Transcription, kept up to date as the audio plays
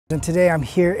And today I'm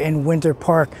here in Winter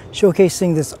Park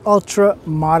showcasing this ultra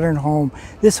modern home.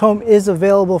 This home is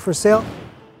available for sale.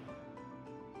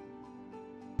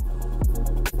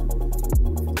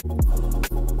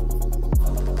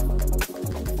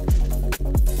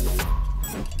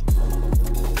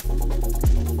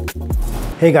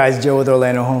 Hey guys, Joe with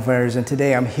Orlando Home Finders, and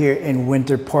today I'm here in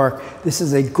Winter Park. This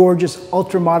is a gorgeous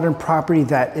ultra modern property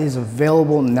that is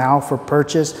available now for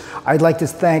purchase. I'd like to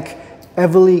thank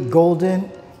Eveli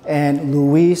Golden and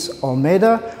Luis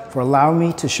Olmedo for allowing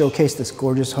me to showcase this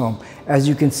gorgeous home. As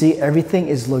you can see, everything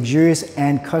is luxurious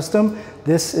and custom.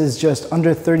 This is just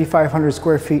under 3,500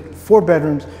 square feet, 4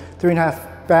 bedrooms,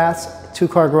 3.5 baths,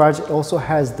 2-car garage. It also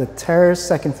has the terrace,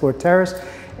 second floor terrace,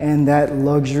 and that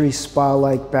luxury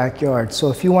spa-like backyard.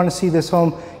 So if you want to see this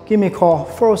home, give me a call,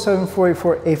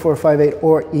 407-484-8458,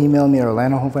 or email me at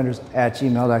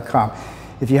orlandohomefinders@gmail.com.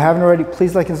 If you haven't already,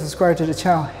 please like and subscribe to the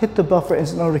channel, hit the bell for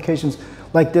instant notifications,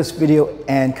 like this video,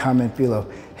 and comment below.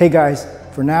 Hey guys,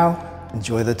 for now,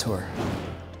 enjoy the tour.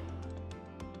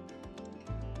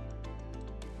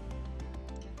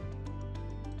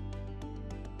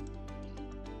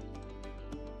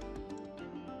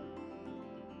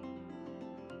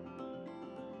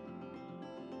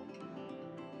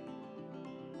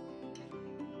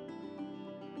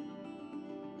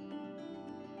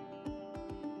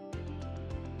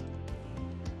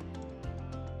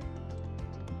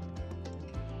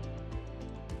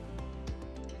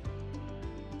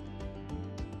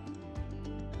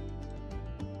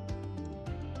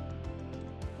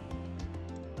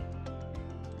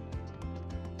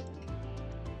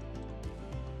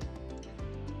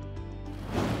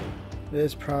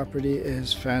 This property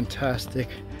is fantastic.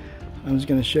 I'm just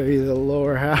gonna show you the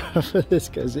lower half of this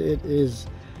because it is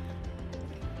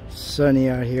sunny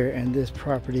out here, and this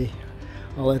property,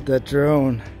 I'll let that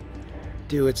drone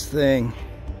do its thing.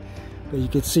 But you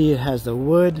can see it has the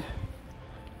wood.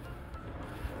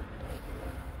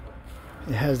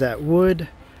 It has that wood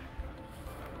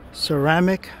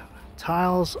ceramic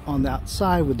tiles on the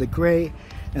outside with the gray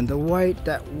and the white,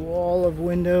 that wall of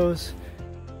windows.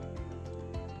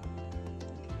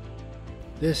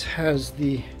 This has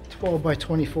the 12 by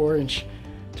 24 inch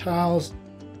tiles.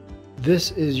 This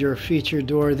is your feature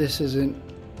door. This is an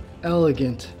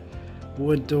elegant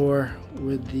wood door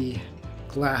with the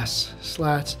glass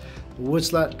slats. The wood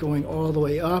slat going all the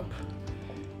way up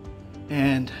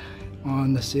and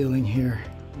on the ceiling here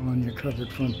on your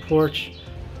covered front porch.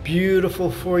 Beautiful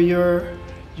foyer.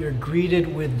 You're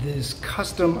greeted with this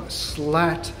custom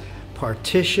slat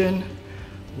partition.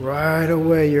 Right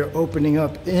away, you're opening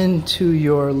up into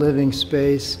your living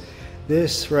space.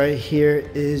 This right here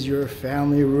is your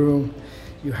family room.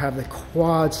 You have the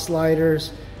quad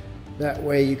sliders. That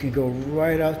way you can go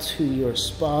right out to your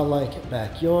spa-like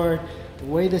backyard. The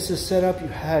way this is set up, you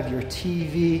have your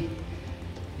TV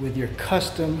with your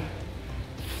custom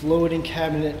floating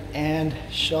cabinet and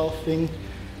shelving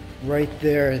right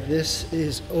there. This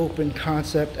is open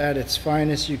concept at its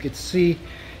finest. You could see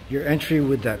your entry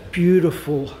with that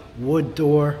beautiful wood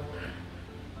door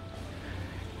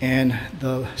and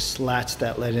the slats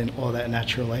that let in all that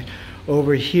natural light.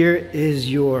 Over here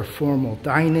is your formal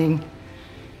dining.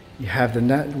 You have the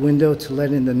window to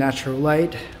let in the natural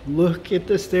light. Look at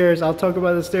the stairs. I'll talk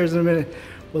about the stairs in a minute,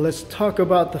 but let's talk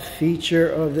about the feature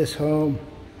of this home.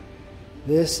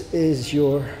 This is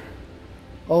your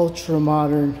ultra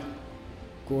modern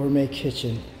gourmet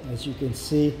kitchen. As you can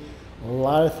see, a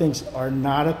lot of things are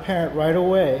not apparent right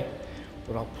away,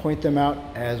 but I'll point them out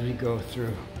as we go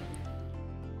through.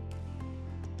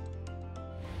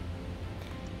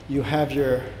 You have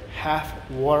your half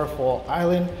waterfall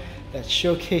island that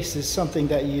showcases something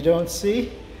that you don't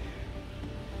see,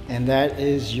 and that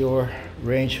is your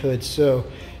range hood. So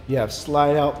you have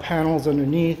slide out panels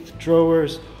underneath,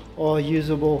 drawers, all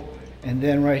usable, and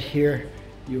then right here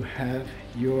you have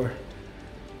your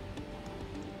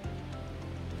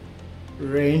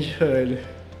range hood,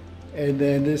 and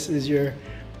then this is your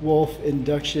Wolf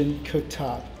induction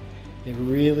cooktop. It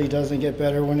really doesn't get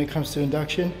better when it comes to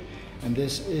induction, and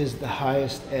this is the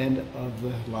highest end of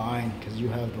the line because you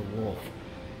have the Wolf.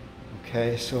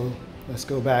 Okay, so let's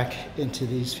go back into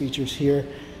these features here.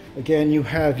 Again, you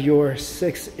have your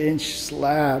 6-inch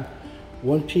slab,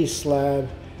 one-piece slab.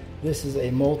 This is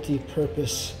a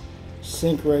multi-purpose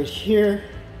sink right here.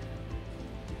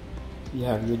 You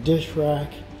have your dish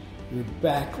rack, your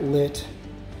backlit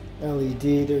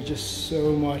LED. There's just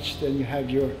so much. Then you have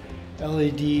your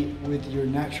LED with your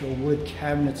natural wood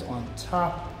cabinets on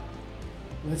top.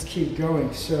 Let's keep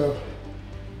going. So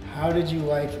how did you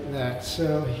like that?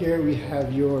 So here we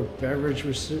have your beverage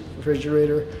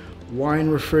refrigerator wine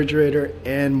refrigerator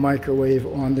and microwave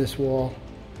on this wall.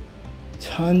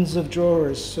 Tons of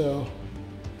drawers, so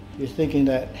you're thinking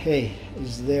that, hey,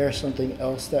 is there something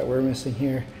else that we're missing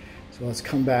here? So let's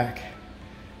come back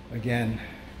again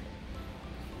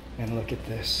and look at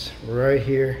this. Right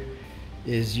here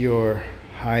is your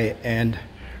high-end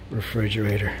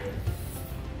refrigerator.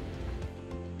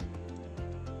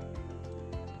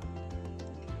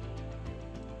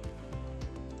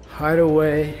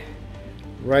 Hideaway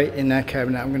right in that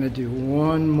cabinet. I'm gonna do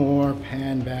one more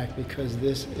pan back because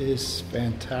this is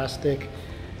fantastic.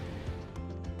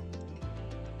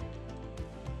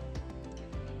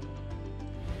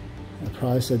 I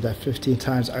probably said that 15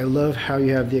 times. I love how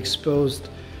you have the exposed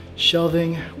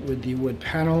shelving with the wood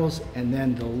panels and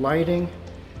then the lighting.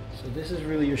 So this is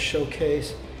really your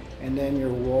showcase, and then your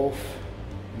Wolf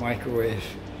microwave.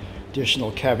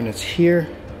 Additional cabinets here,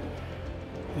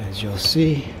 as you'll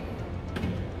see.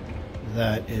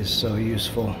 That is so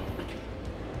useful.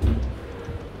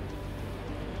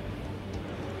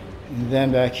 And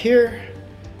then back here,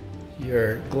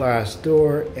 your glass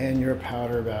door and your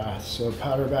powder bath. So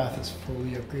powder bath is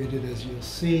fully upgraded, as you'll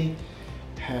see.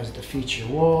 Has the feature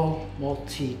wall,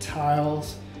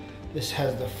 multi-tiles. This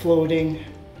has the floating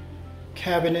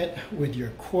cabinet with your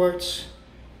quartz,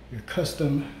 your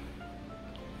custom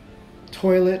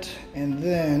toilet, and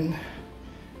then,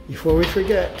 before we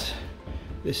forget,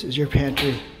 this is your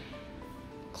pantry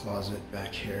closet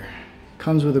back here.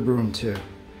 Comes with a broom too.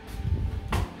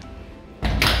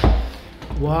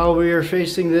 While we are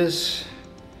facing this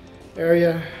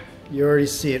area, you already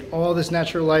see it, all this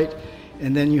natural light,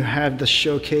 and then you have the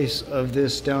showcase of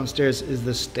this downstairs is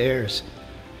the stairs.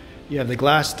 You have the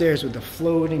glass stairs with the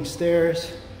floating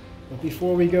stairs. But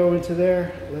before we go into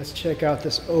there, let's check out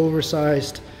this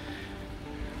oversized,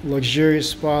 luxurious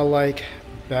spa-like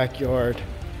backyard.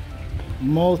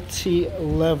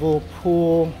 Multi-level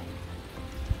pool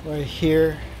right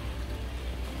here.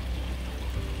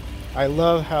 I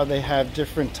love how they have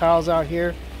different tiles out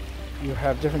here. You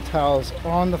have different tiles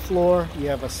on the floor. You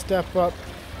have a step up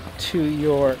to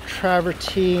your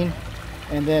travertine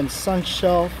and then sun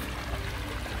shelf.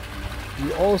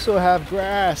 You also have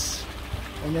grass,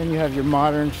 and then you have your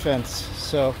modern fence.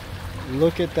 So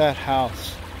look at that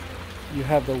house. You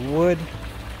have the wood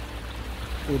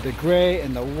with the gray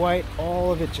and the white,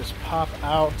 all of it just pop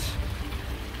out.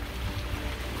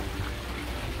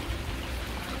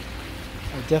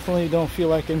 I definitely don't feel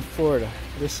like in Florida.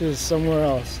 This is somewhere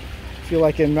else. I feel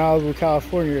like in Malibu,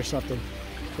 California or something.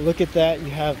 Look at that. You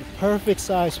have the perfect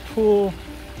size pool.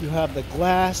 You have the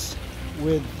glass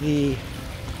with the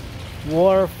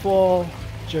waterfall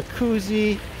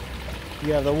jacuzzi.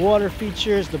 You have the water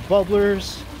features, the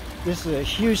bubblers. This is a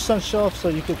huge sun shelf, so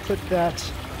you could put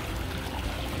that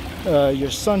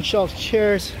your sun shelf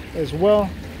chairs as well.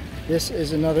 This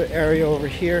is another area over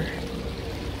here.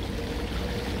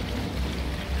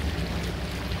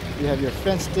 You have your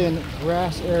fenced in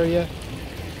grass area.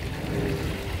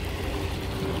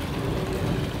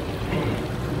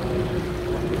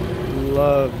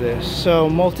 Love this. So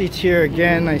multi-tier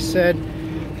again, I said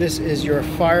this is your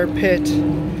fire pit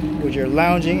with your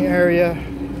lounging area.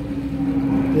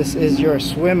 This is your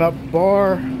swim up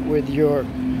bar with your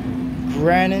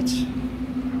granite.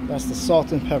 That's the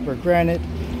salt and pepper granite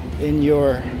in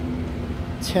your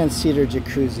 10-seater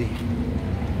jacuzzi.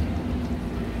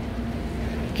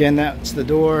 Again, that's the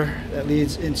door that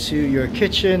leads into your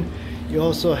kitchen. You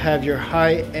also have your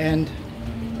high-end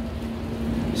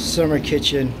summer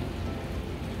kitchen.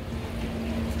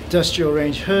 Industrial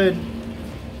range hood.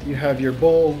 You have your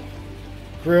bowl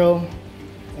grill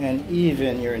and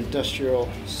even your industrial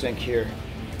sink here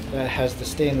that has the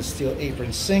stainless steel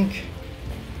apron sink.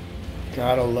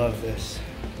 Gotta love this.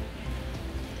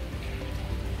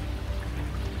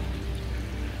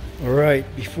 All right,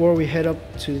 before we head up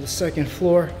to the second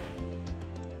floor,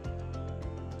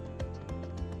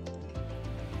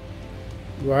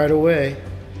 right away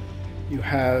you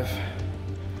have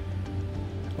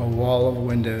a wall of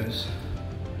windows.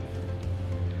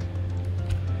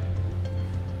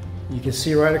 You can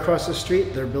see right across the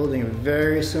street, they're building a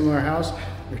very similar house.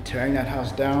 They're tearing that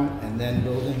house down and then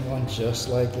building one just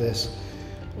like this.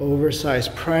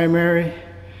 Oversized primary.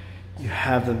 You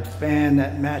have the fan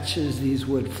that matches these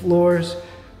wood floors.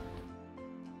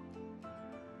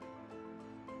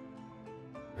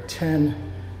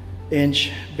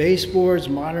 10-inch baseboards,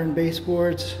 modern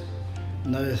baseboards.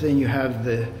 Another thing, you have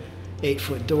the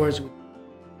 8-foot doors.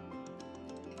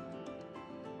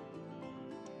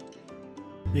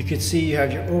 You can see you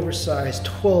have your oversized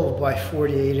 12 by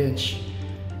 48-inch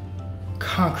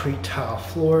concrete tile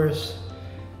floors.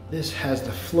 This has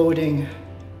the floating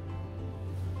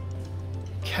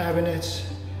cabinets,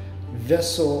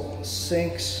 vessel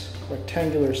sinks,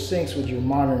 rectangular sinks with your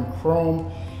modern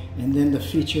chrome, and then the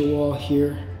feature wall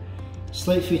here,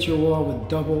 slate feature wall with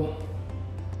double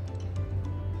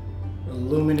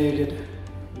illuminated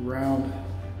round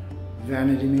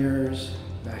vanity mirrors.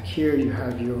 Back here you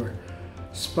have your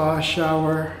spa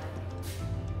shower,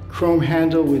 chrome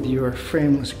handle with your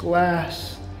frameless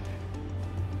glass.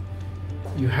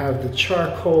 You have the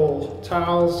charcoal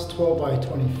tiles, 12 by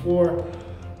 24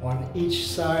 on each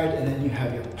side, and then you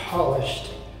have your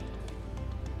polished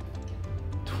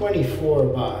 24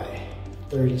 by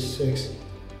 36.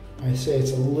 I say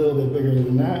it's a little bit bigger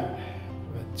than that,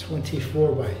 but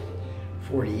 24 by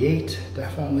 48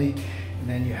 definitely. And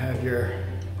then you have your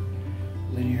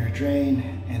linear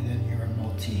drain and then your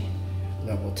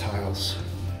multi-level tiles.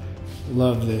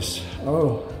 Love this.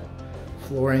 Oh,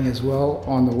 flooring as well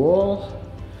on the wall.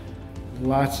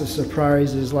 Lots of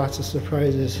surprises, lots of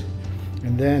surprises.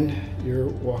 And then your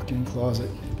walk-in closet.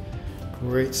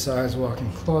 Great size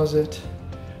walk-in closet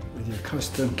with your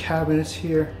custom cabinets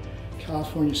here.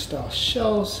 California style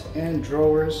shelves and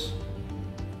drawers.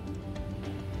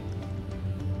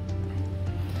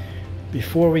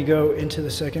 Before we go into the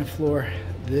second floor,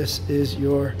 this is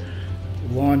your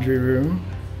laundry room.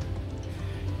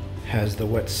 Has the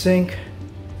wet sink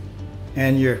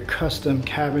and your custom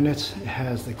cabinets. It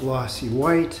has the glossy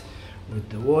white with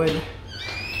the wood.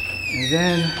 And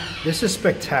then this is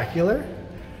spectacular.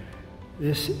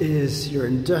 This is your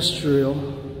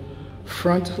industrial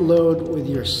front load with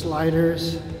your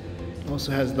sliders. It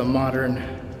also has the modern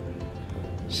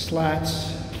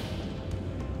slats.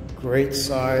 Great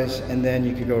size, and then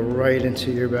you could go right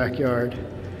into your backyard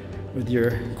with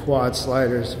your quad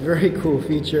sliders. Very cool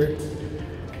feature.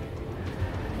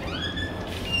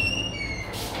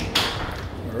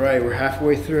 All right, we're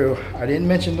halfway through. I didn't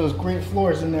mention those great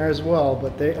floors in there as well,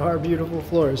 but they are beautiful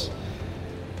floors.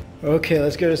 Okay,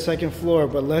 let's go to the second floor,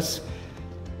 but let's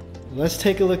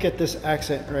take a look at this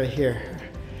accent right here.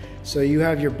 So you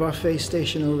have your buffet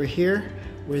station over here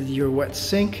with your wet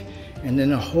sink, and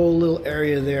then a whole little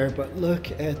area there, but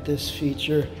look at this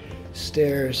feature,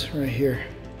 stairs right here.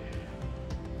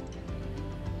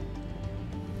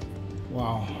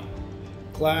 Wow.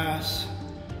 Glass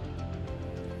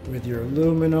with your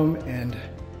aluminum and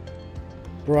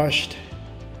brushed.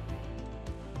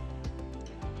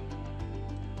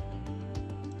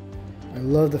 I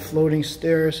love the floating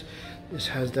stairs. This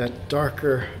has that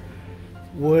darker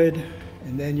wood,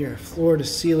 and then your floor to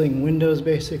ceiling windows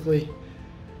basically.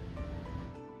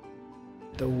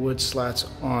 The wood slats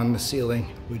on the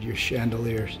ceiling with your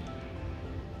chandeliers.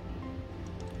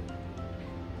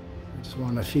 I just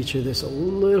want to feature this a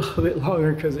little bit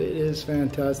longer because it is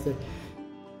fantastic.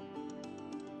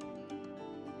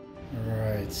 All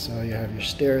right, so you have your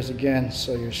stairs again.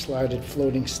 So your slided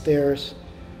floating stairs.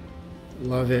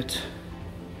 Love it.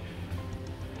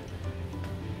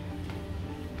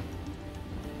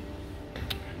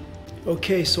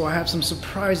 Okay, so I have some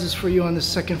surprises for you on the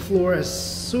second floor. As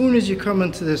soon as you come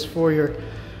into this foyer,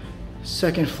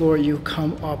 second floor, you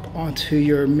come up onto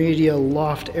your media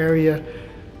loft area.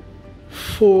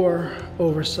 4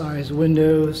 oversized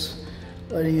windows,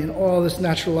 letting in all this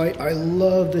natural light. I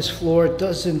love this floor. It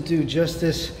doesn't do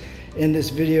justice in this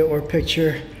video or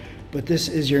picture, but this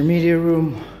is your media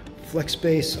room, flex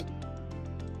space.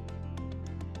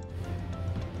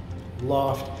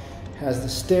 Loft. Has the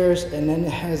stairs, and then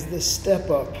it has this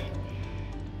step up.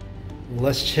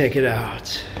 Let's check it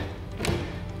out.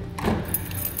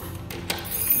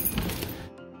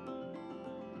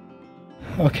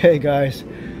 Okay guys,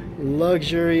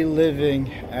 luxury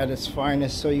living at its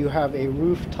finest. So you have a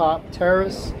rooftop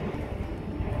terrace,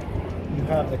 you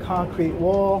have the concrete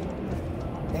wall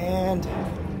and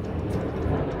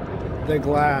the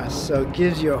glass, so it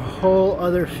gives you a whole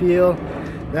other feel.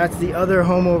 That's the other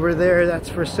home over there that's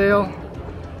for sale.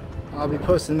 I'll be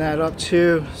posting that up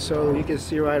too, so you can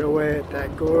see right away at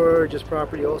that gorgeous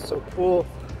property, also pool.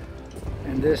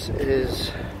 And this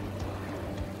is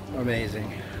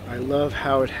amazing. I love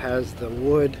how it has the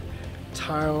wood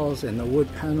tiles and the wood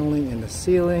paneling in the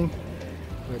ceiling.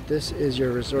 But this is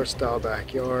your resort style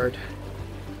backyard.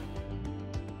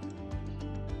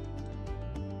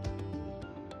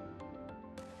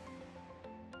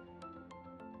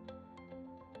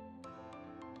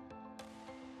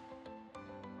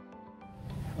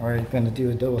 Alright, going to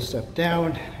do a double step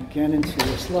down again into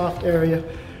this loft area.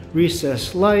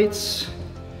 Recessed lights.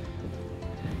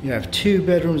 You have 2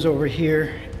 bedrooms over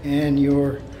here and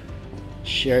your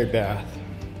shared bath.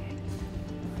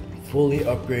 Fully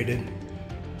upgraded.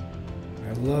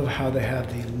 I love how they have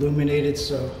the illuminated,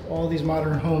 so all these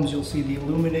modern homes you'll see the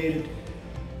illuminated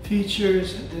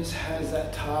features, this has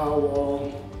that tile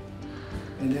wall,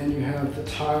 and then you have the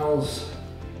tiles,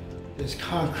 this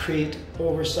concrete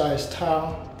oversized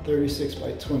tile, 36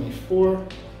 by 24,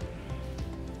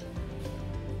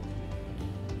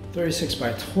 36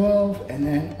 by 12, and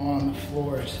then on the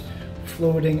floors,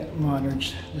 floating modern.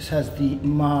 This has the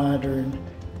modern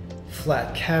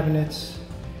flat cabinets,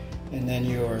 and then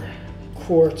your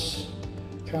quartz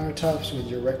countertops with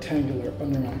your rectangular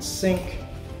undermount sink.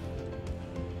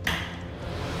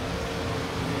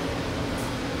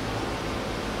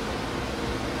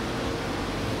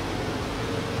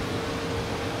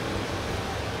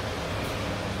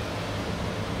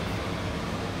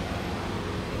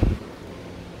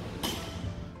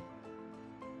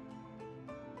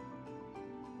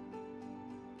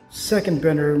 Second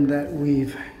bedroom that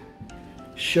we've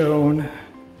shown.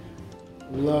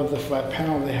 Love the flat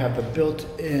panel. They have the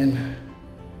built-in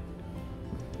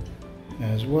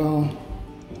as well.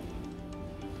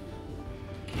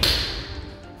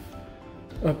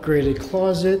 Upgraded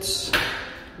closets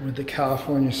with the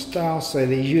California style, so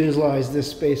they utilize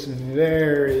this space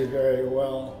very, very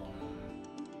well.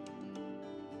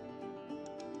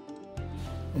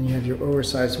 And you have your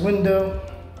oversized window.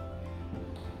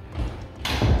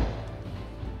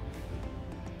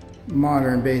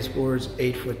 Modern baseboards,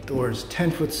 8-foot doors,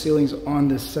 10-foot ceilings on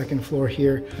this second floor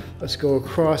here. Let's go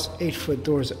across, 8-foot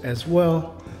doors as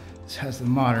well. This has the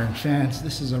modern fans.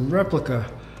 This is a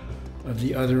replica of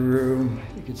the other room.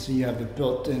 You can see you have the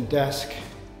built-in desk.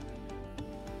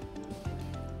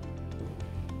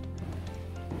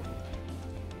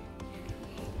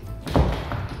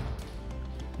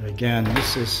 Again,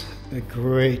 this is a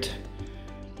great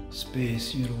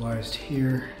space utilized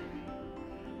here.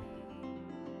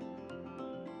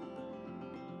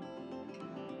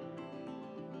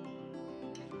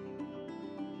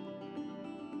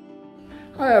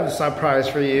 I have a surprise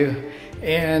for you,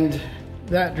 and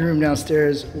that room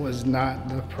downstairs was not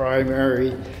the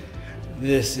primary.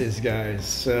 This is, guys.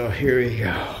 So here we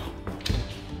go.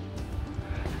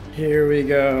 Here we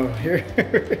go. Here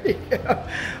we go.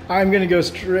 I'm gonna go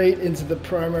straight into the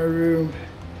primary room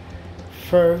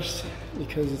first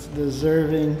because it's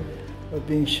deserving of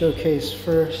being showcased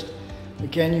first.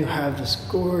 Again, you have this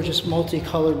gorgeous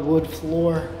multicolored wood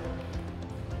floor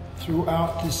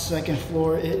throughout this second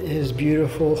floor. It is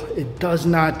beautiful. It does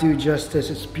not do justice.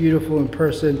 It's beautiful in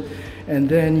person. And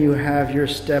then you have your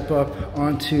step up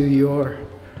onto your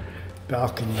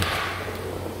balcony.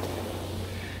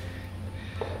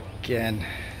 Again,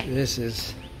 this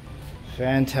is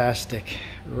fantastic.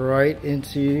 Right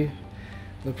into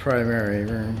the primary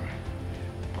room.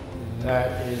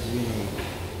 That is unique.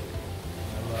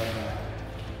 I love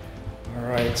that. All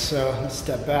right, so let's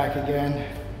step back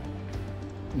again.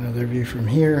 Another view from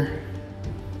here.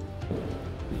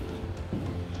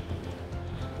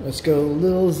 Let's go a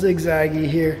little zigzaggy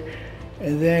here.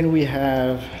 And then we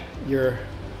have your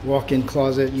walk-in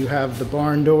closet. You have the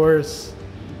barn doors.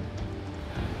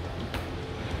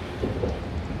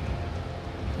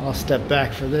 I'll step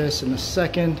back for this in a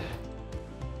second.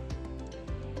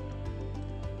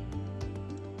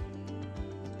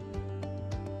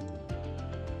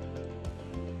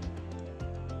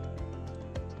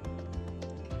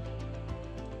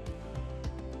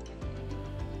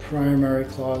 Primary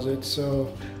closet.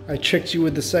 So I tricked you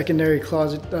with the secondary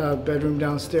closet bedroom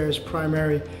downstairs,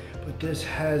 primary, but this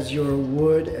has your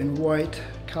wood and white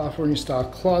California style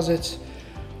closets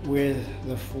with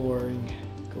the flooring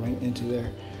going into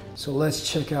there. So let's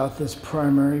check out this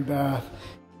primary bath.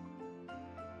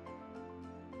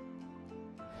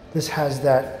 This has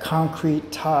that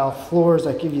concrete tile floors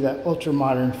that give you that ultra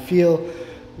modern feel.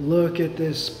 Look at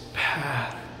this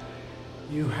path.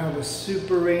 You have a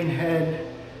super rain head,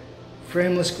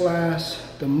 frameless glass,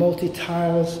 the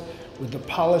multi-tiles with the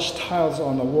polished tiles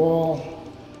on the wall.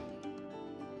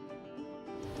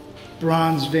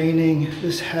 Bronze veining.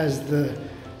 This has the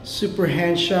super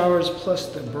hand showers plus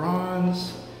the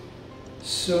bronze.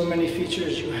 So many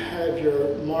features. You have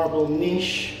your marble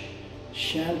niche,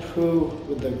 shampoo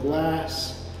with the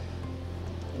glass.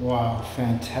 Wow,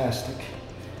 fantastic.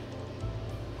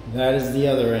 That is the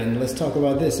other end. Let's talk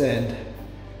about this end.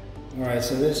 All right,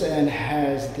 so this end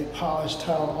has the polished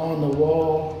tile on the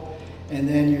wall, and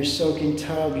then your soaking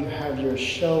tub, you have your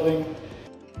shelving.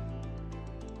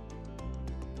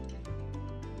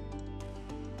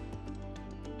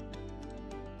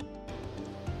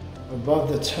 Above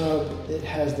the tub, it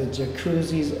has the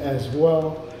jacuzzis as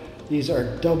well. These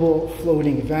are double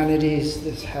floating vanities.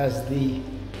 This has the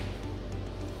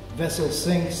vessel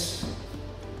sinks,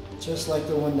 just like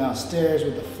the one downstairs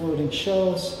with the floating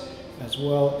shelves, as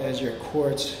well as your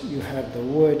quartz. You have the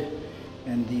wood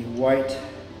and the white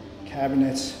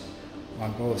cabinets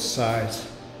on both sides.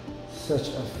 Such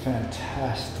a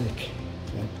fantastic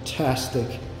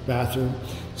bathroom.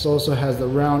 This also has the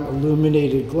round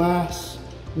illuminated glass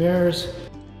mirrors.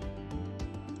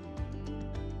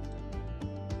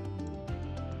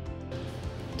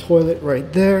 Toilet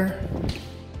right there.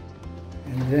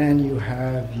 And then you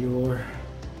have your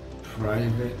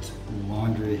private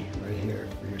laundry right here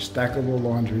for your stackable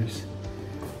laundries.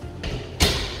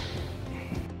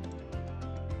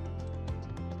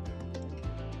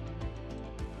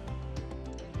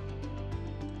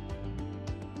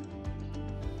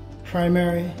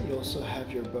 Primary, you also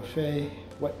have your buffet,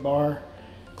 wet bar,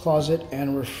 closet,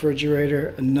 and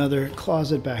refrigerator. Another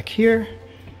closet back here.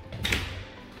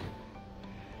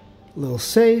 Little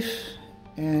safe,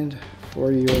 and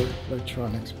for your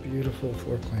electronics. Beautiful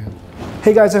floor plan.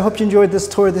 Hey guys, I hope you enjoyed this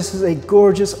tour. This is a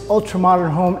gorgeous,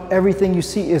 ultra-modern home. Everything you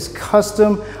see is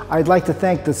custom. I'd like to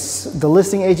thank the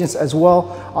listing agents as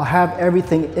well. I'll have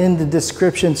everything in the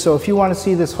description. So if you want to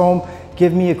see this home,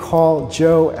 give me a call,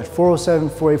 Joe, at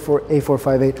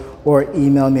 407-484-8458, or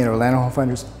email me at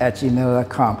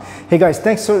orlandohomefinders@gmail.com. Hey guys,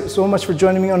 thanks so much for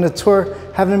joining me on the tour.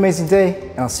 Have an amazing day,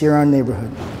 and I'll see you around the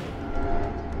neighborhood.